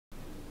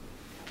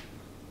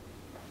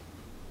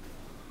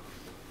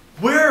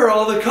where are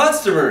all the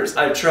customers?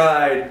 I've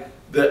tried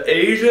the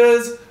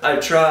Asias, I've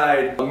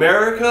tried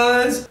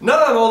Americas.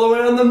 Now I'm all the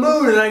way on the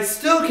moon and I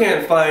still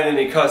can't find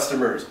any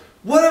customers.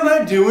 What am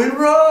I doing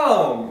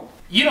wrong?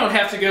 You don't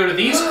have to go to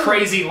these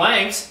crazy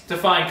lengths to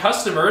find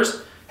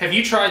customers. Have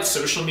you tried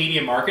social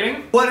media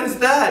marketing? What is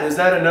that? Is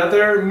that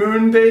another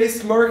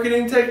moon-based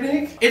marketing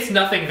technique? It's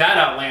nothing that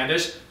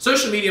outlandish.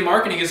 Social media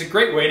marketing is a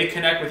great way to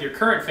connect with your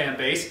current fan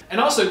base and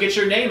also get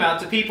your name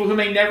out to people who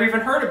may never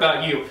even heard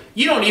about you.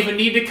 You don't even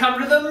need to come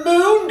to the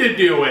moon to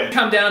do it.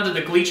 Come down to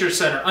the Gleacher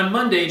Center on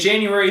Monday,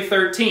 January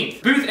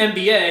 13th. Booth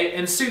MBA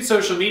and Suit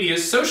Social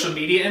Media's Social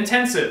Media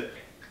Intensive.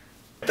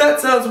 That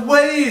sounds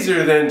way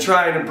easier than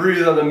trying to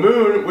breathe on the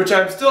moon, which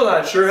I'm still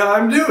not sure how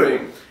I'm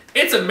doing.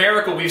 It's a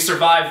miracle we've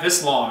survived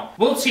this long.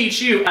 We'll teach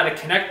you how to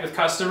connect with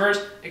customers,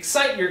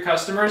 excite your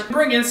customers, and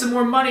bring in some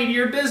more money to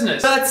your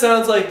business. That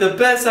sounds like the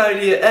best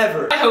idea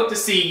ever. I hope to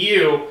see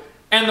you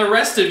and the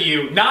rest of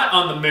you not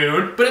on the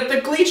moon, but at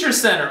the Gleacher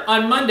Center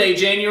on Monday,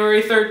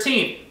 January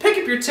 13th. Pick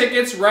up your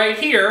tickets right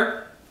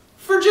here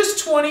for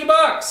just 20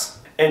 bucks.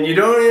 And you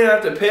don't even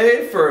have to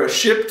pay for a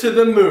ship to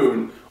the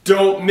moon.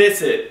 Don't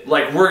miss it,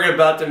 like we're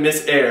about to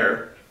miss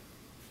air.